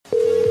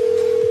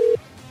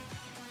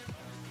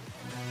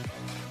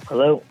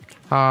Hello.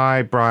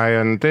 Hi,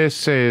 Brian.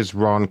 This is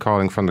Ron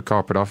calling from the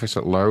corporate office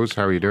at Lowe's.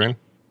 How are you doing?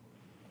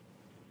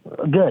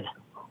 Good.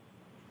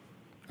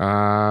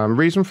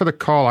 Reason for the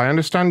call, I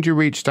understand you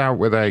reached out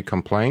with a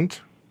complaint.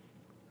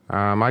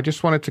 I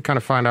just wanted to kind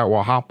of find out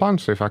what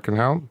happened, see if I can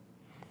help.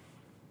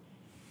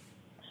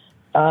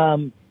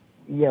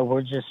 Yeah,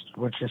 we're just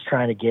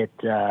trying to get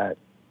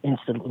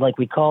like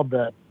we called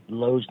the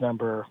Lowe's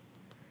number,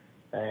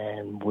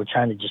 and we're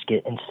trying to just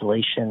get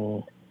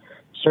installation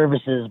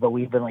services, but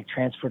we've been like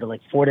transferred to like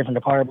 4 different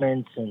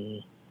departments,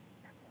 and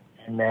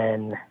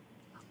then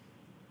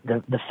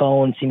the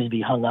phone seems to be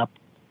hung up,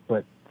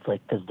 but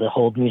like because the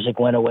hold music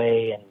went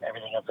away and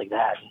everything else like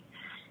that. And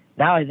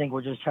now I think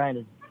we're just trying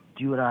to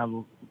do it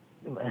on.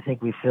 I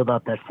think we filled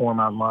out that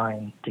form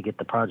online to get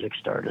the project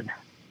started.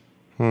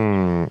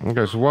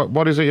 Okay, so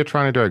what is it you're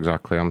trying to do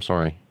exactly? I'm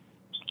sorry.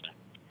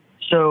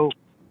 So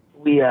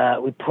we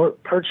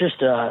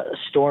purchased a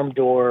storm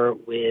door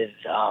with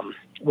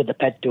the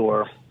pet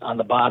door on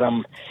the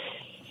bottom.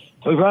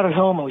 We brought it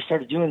home and we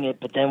started doing it,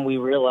 but then we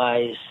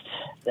realized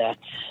that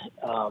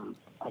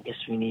I guess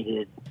we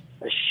needed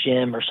a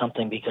shim or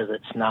something because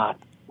it's not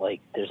like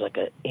there's like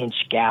an inch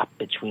gap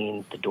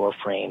between the door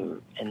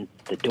frame and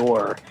the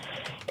door.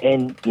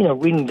 And,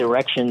 reading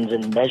directions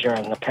and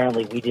measuring,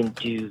 apparently we didn't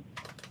do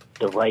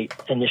the right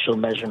initial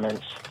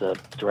measurements. The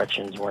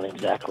directions weren't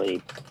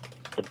exactly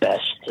the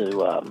best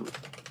to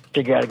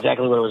figure out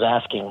exactly what it was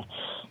asking.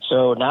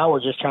 So now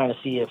we're just trying to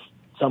see if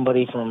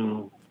somebody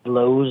from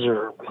Lowe's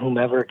or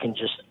whomever can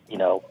just,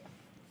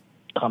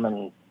 come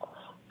and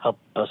help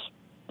us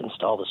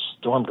install the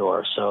storm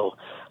door. So,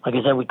 like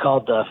I said, we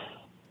called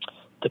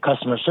the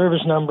customer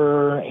service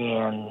number,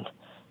 and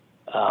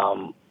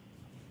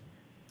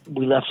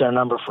we left our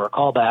number for a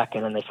call back,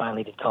 and then they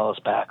finally did call us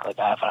back like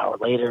a half an hour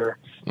later.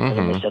 And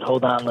then they said,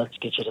 hold on, let's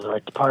get you to the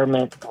right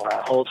department. We're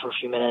on hold for a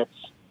few minutes.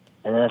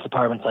 And then that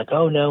department's like,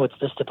 oh no, it's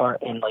this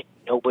department. And like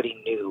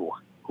nobody knew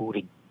who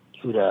to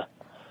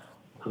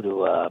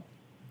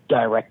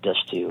direct us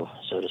to,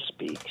 so to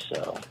speak.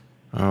 So.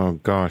 Oh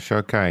gosh.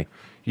 Okay.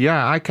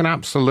 Yeah, I can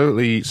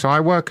absolutely. So I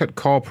work at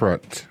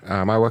corporate.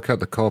 I work at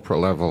the corporate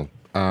level.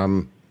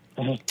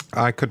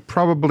 I could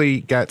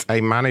probably get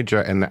a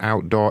manager in the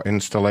outdoor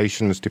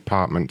installations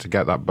department to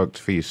get that booked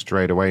for you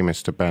straight away,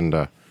 Mr.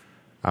 Bender.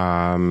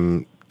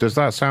 Does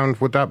that sound?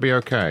 Would that be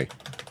okay?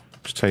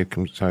 Just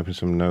typing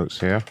some notes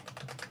here.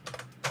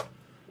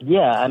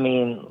 Yeah, I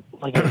mean,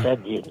 like I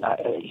said, you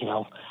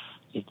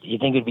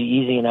think it'd be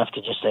easy enough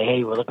to just say,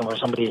 hey, we're looking for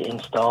somebody to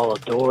install a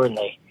door, and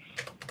they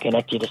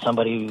connect you to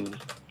somebody who,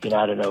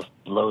 I don't know if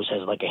Lowe's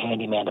has like a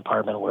handyman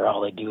department where all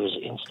they do is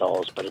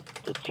installs, but it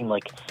seemed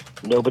like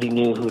nobody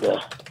knew who to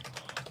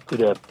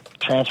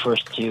transfer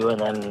us to, and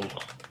then,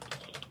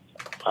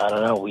 I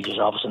don't know, we just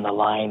all of a sudden the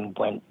line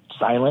went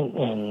silent,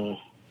 and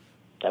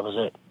that was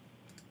it.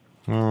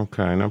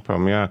 Okay, no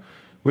problem, yeah.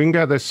 We can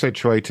get this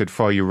situated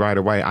for you right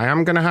away. I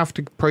am going to have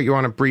to put you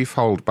on a brief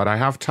hold, but I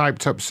have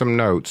typed up some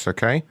notes,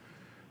 okay?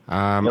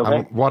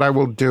 Okay. What I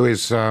will do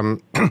is,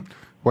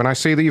 when I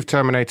see that you've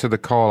terminated the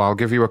call, I'll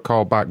give you a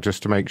call back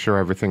just to make sure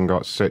everything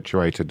got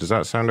situated. Does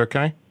that sound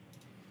okay?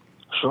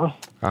 Sure.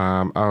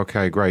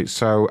 Okay, great.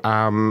 So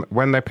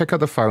when they pick up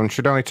the phone,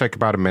 should only take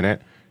about a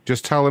minute.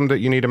 Just tell them that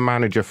you need a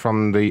manager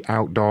from the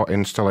outdoor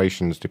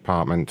installations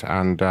department,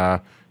 and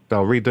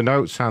they'll read the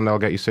notes and they'll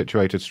get you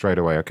situated straight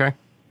away, okay?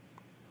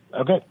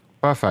 Okay.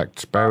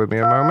 Perfect. Bear with me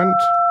a moment.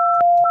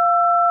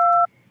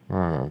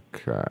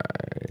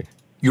 Okay.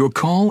 Your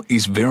call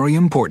is very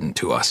important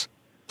to us.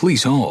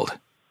 Please hold.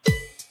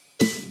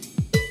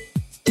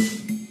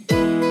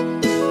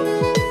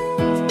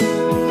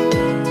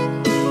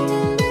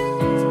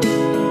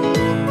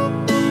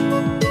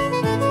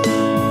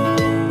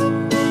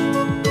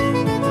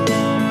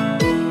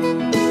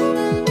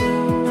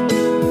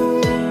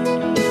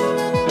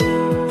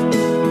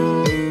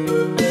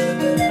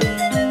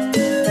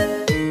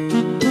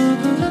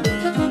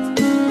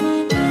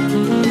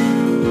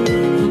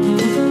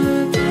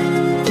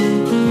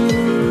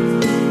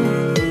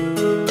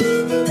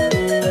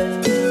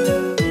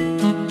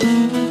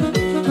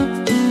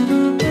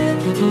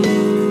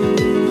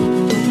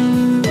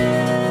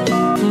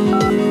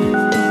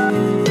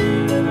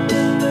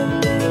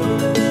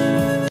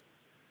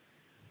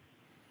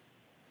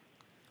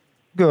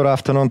 Good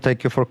afternoon.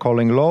 Thank you for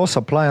calling Lowe's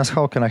Appliance.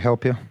 How can I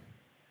help you?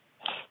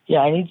 Yeah,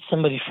 I need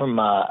somebody from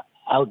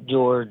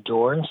outdoor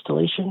door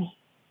installation.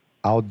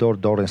 Outdoor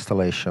door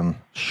installation.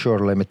 Sure,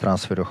 let me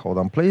transfer you. Hold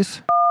on,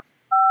 please.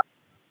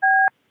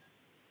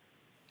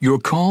 Your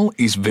call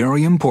is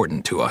very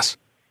important to us.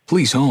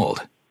 Please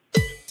hold.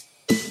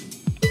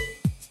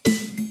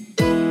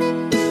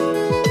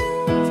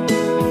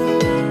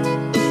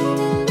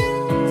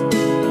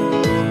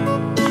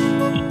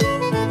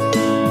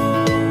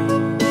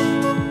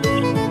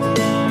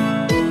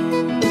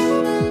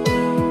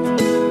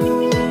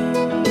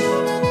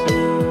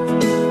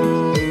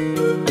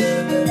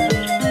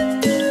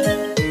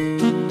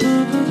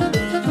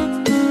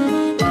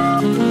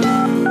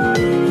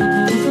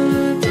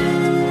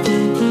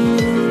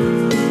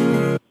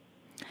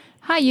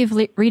 Hi, you've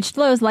reached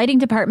Lowe's Lighting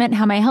Department.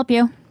 How may I help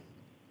you?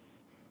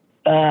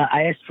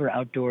 I asked for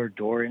outdoor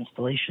door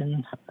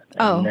installation,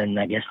 and then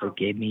I guess they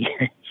gave me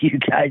you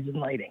guys in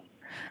lighting.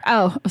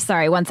 Oh,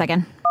 sorry. 1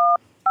 second.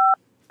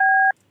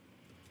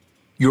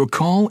 Your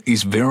call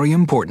is very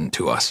important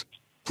to us.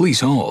 Please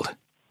hold.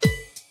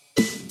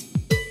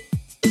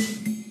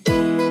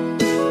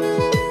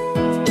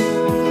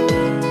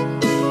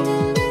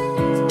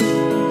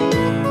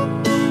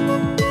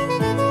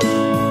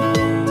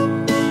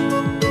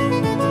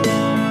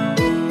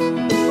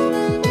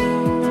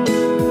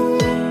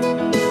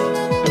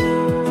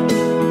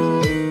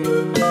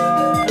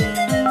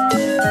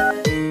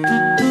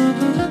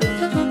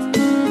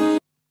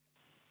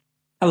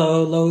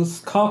 Hello, Lowe's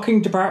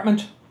caulking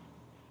department.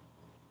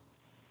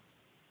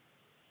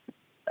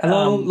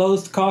 Hello,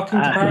 Lowe's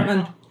caulking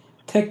department.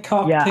 Tick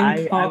caulk,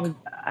 tink caulk.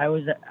 I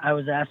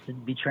was asked to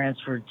be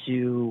transferred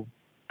to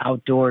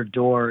outdoor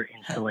door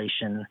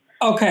installation.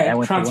 Okay,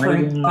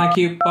 transferring. Thank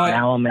you. Bye.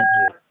 Now I'm at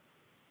you.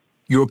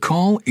 Your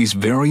call is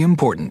very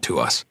important to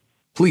us.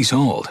 Please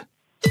hold.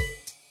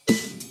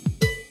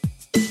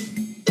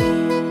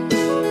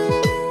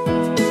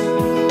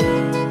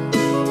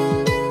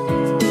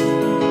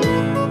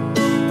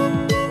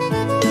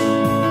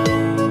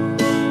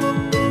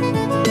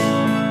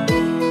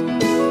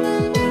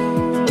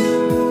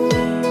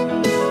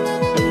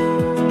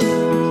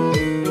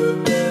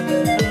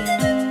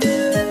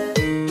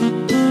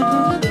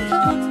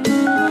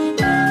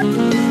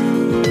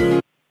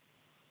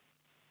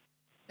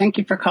 Thank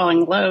you for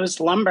calling Lowe's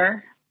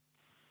Lumber.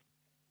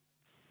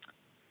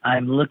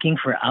 I'm looking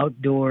for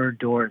outdoor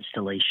door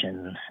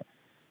installation,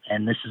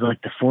 and this is like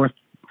the fourth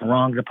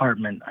wrong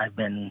department I've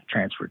been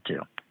transferred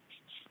to.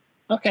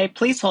 Okay,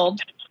 please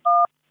hold.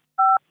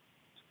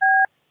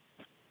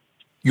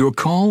 Your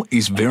call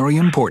is very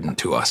important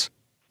to us.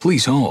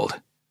 Please hold.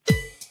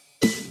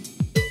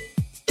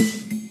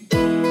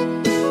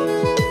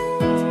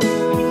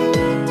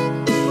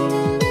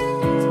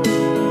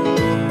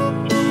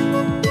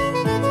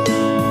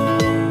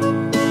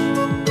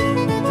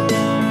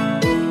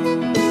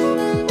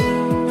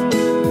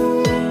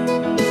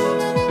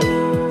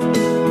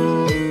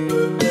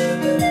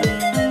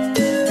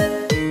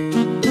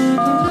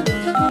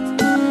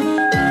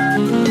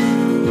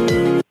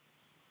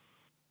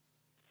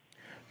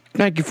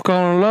 Thank you for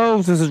calling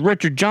Lowe's. This is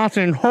Richard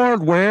Johnson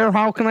Hardware.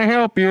 How can I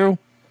help you?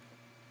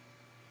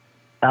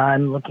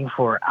 I'm looking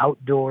for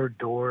outdoor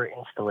door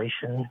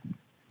installation.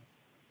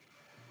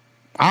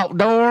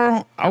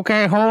 Outdoor?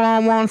 Okay, hold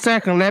on 1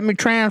 second. Let me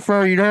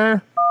transfer you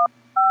there.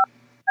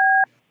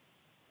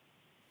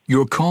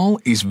 Your call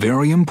is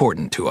very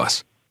important to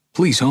us.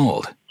 Please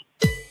hold.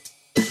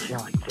 I feel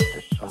like this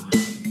is some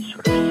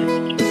sort of...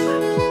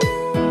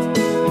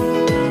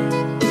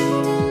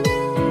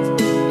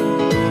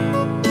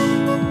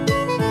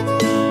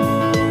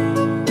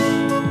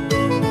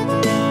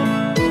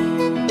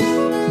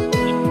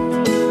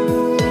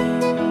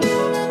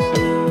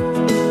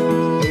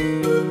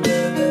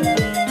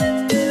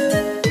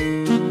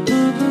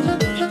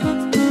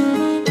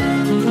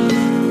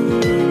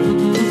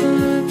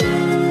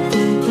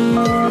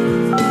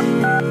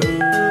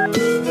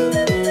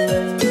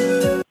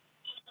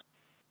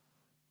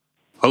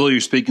 Hello,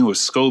 you're speaking with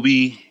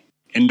Scobie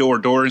Indoor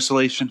Door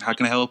Installation. How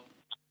can I help?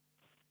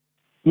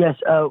 Yes.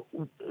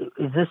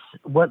 Is this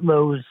what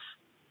Lowe's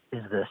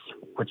is this?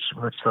 Which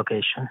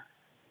location?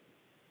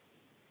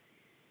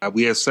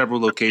 We have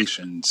several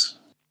locations.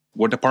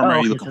 What department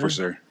are you looking for,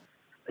 sir?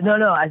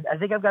 No. I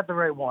think I've got the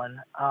right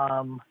one.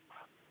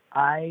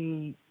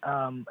 I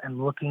am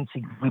looking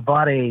to. We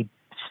bought a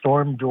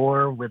storm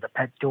door with a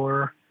pet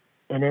door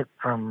in it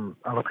from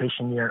a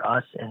location near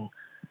us, and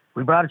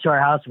we brought it to our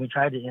house and we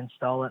tried to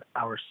install it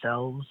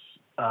ourselves.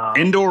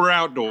 Indoor or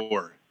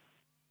outdoor?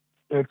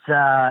 It's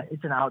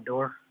an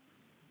outdoor.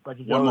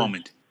 One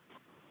moment.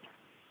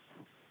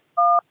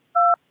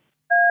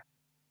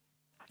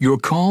 Your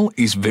call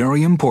is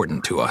very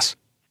important to us.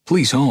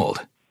 Please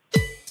hold.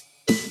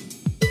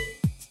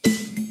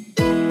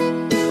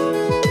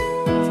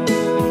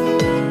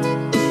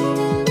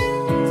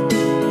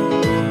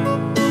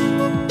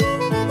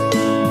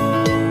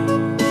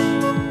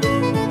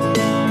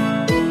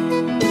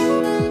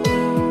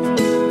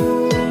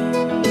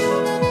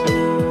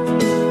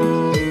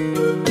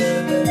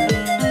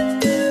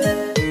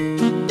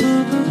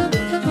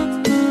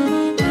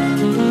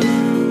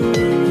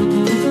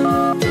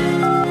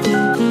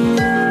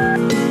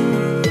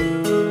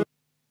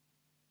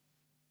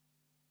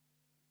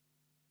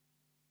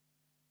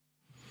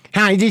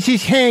 Hi, this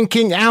is Hank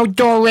in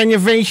Outdoor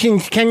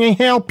Renovations. Can I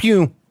help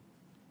you?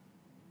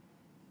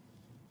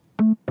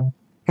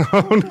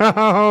 Oh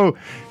no!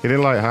 He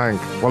didn't like Hank.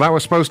 Well, that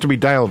was supposed to be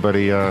Dale, but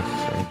he went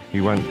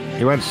silent.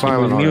 He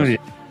was muted.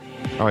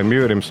 Oh, he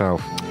muted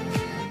himself.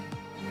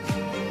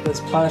 He's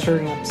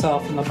pleasuring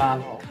himself in the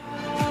manhole.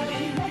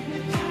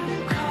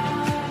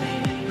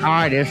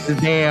 Hi, this is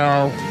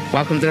Dale.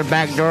 Welcome to the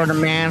back door of the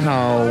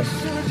manhole.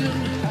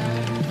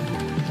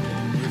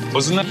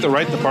 Wasn't that the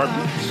right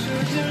department?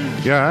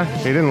 Yeah,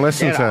 he didn't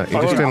listen to it. He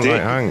just didn't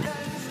like Hank.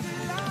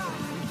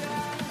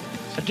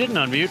 I didn't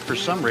unmute for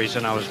some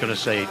reason. I was going to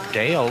say,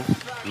 Dale,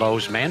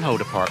 Lowe's Manho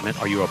Department,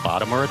 are you a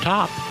bottom or a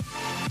top?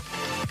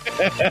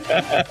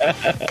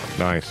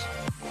 Nice.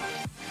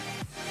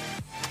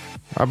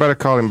 I better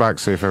call him back,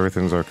 see if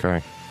everything's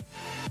okay.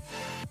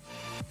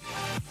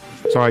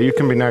 It's all right, you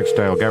can be next,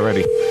 Dale. Get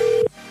ready.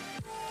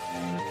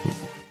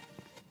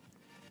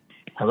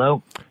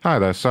 Hello? Hi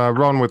there, sir.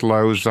 Ron with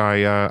Lowe's.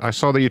 I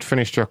saw that you'd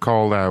finished your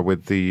call there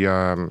with the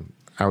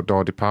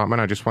outdoor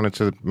department. I just wanted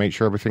to make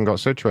sure everything got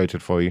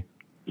situated for you.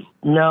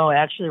 No,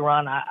 actually,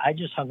 Ron, I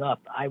just hung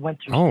up. I went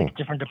through 6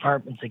 different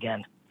departments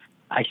again.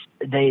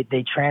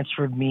 They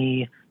transferred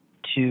me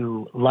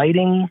to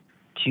lighting,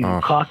 to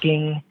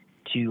caulking,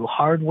 to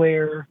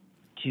hardware,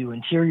 to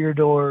interior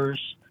doors,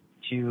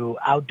 to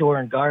outdoor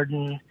and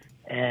garden,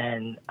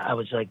 and I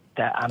was like,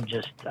 "That I'm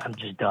just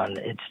done."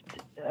 It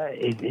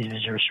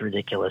was just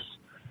ridiculous.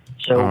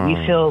 So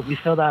we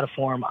filled out a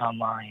form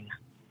online.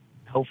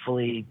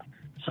 Hopefully,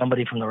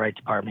 somebody from the right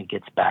department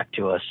gets back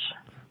to us.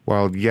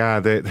 Well, yeah,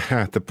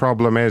 the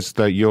problem is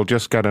that you'll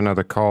just get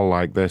another call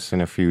like this in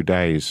a few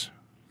days.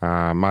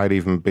 Might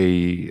even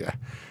be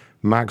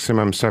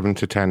maximum 7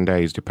 to 10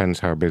 days, depends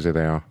how busy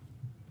they are.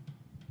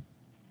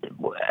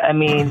 I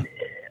mean,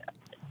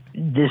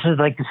 this is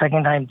like the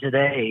second time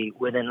today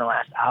within the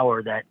last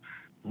hour that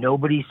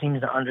nobody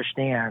seems to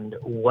understand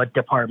what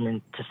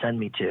department to send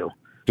me to.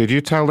 Did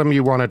you tell them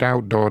you wanted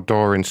outdoor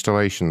door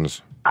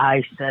installations?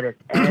 I said it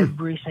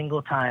every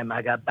single time.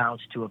 I got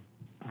bounced to a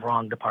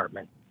wrong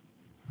department.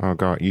 Oh,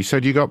 God. You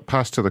said you got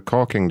passed to the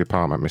caulking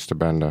department, Mr.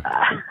 Bender.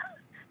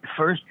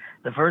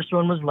 The first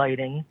one was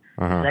lighting.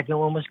 The second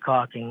one was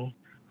caulking.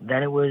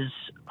 Then it was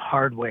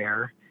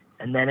hardware.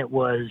 And then it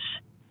was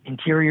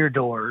interior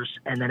doors.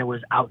 And then it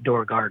was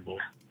outdoor garden.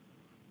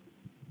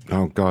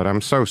 Oh, God.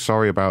 I'm so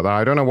sorry about that.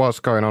 I don't know what's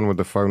going on with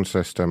the phone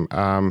system.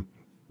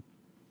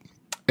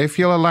 If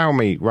you'll allow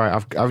me,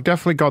 right, I've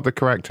definitely got the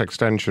correct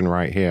extension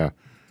right here.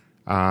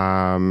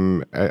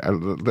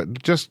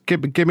 Just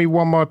give me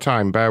one more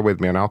time. Bear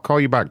with me, and I'll call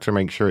you back to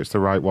make sure it's the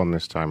right one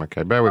this time.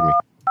 Okay, bear with me.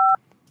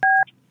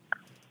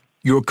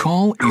 Your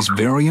call is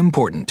very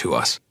important to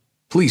us.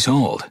 Please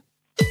hold.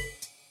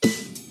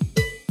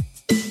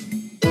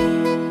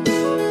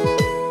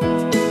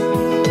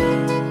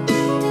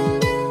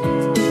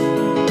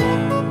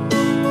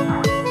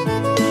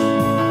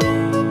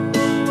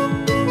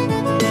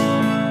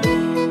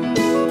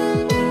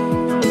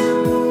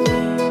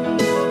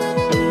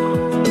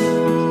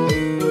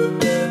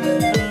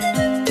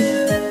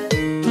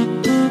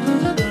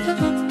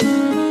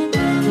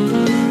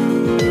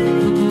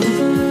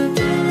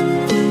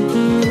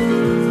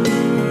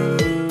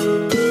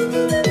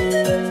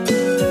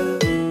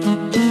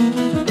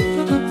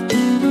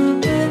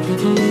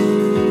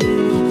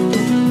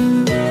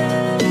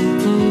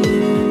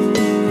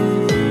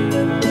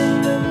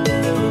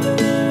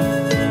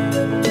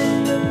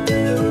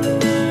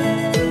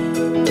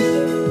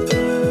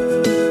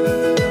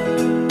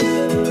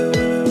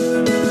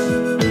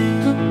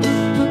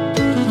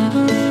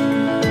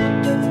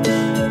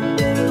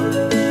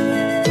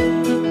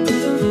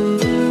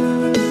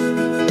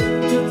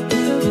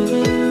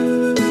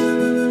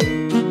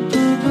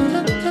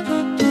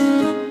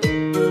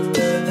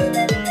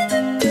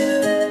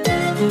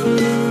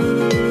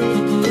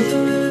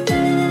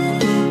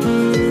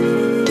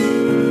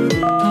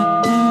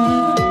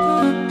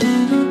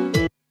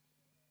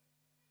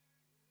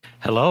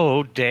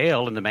 Hello,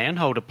 Dale in the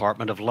Manho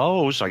Department of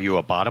Lowe's. Are you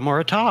a bottom or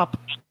a top?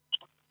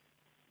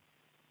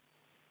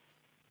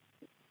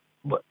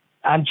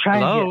 I'm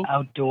trying to get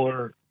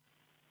outdoor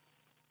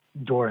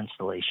door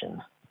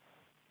installation.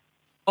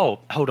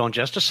 Oh, hold on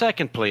just a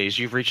second, please.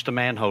 You've reached the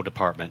Manho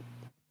Department.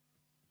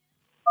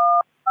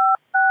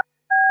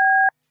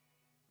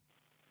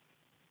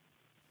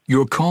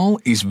 Your call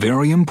is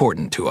very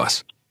important to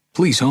us.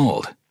 Please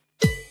hold.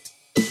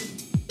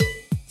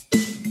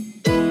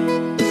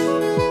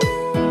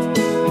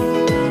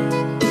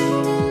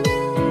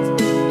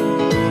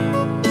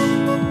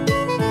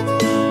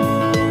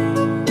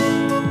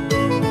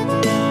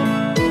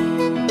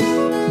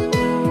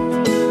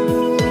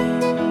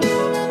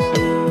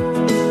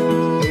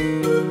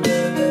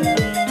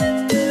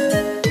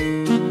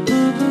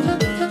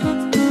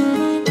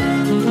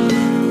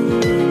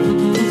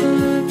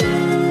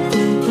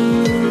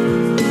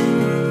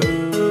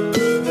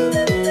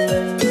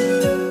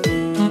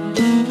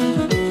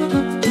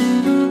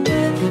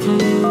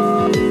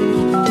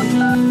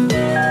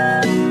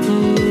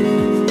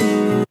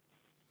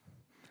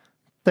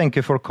 Thank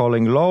you for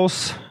calling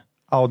Lowe's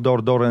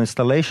Outdoor Door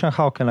Installation.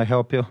 How can I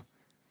help you?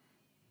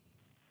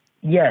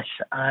 Yes,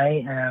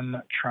 I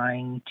am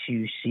trying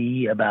to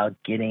see about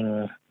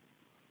getting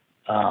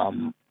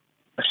a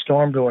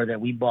storm door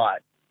that we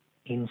bought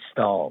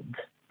installed.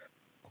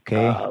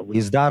 Okay.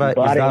 Is that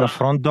a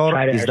front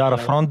door? Is that a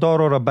front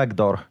door or a back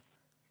door?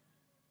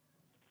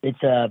 It's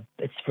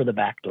for the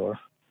back door.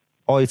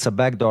 Oh, it's a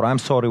back door. I'm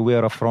sorry, we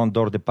are a front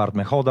door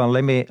department. Hold on,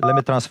 let me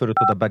transfer you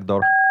to the back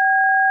door.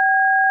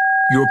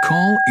 Your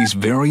call is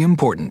very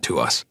important to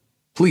us.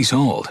 Please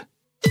hold.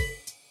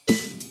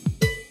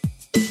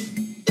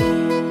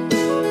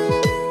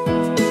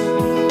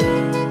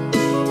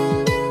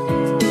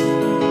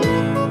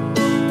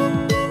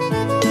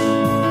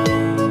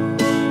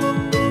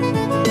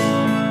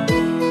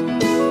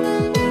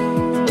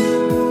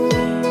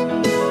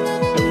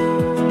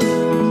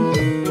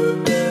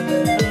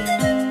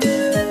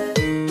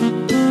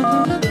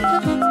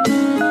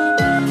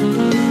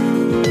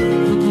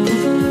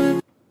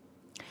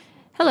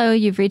 Hello,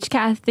 you've reached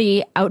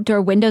Kathy,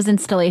 outdoor windows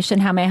installation.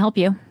 How may I help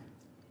you?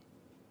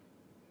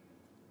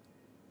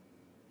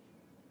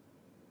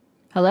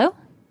 Hello?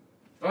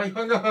 Oh,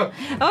 no.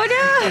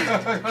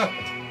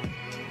 Oh, no!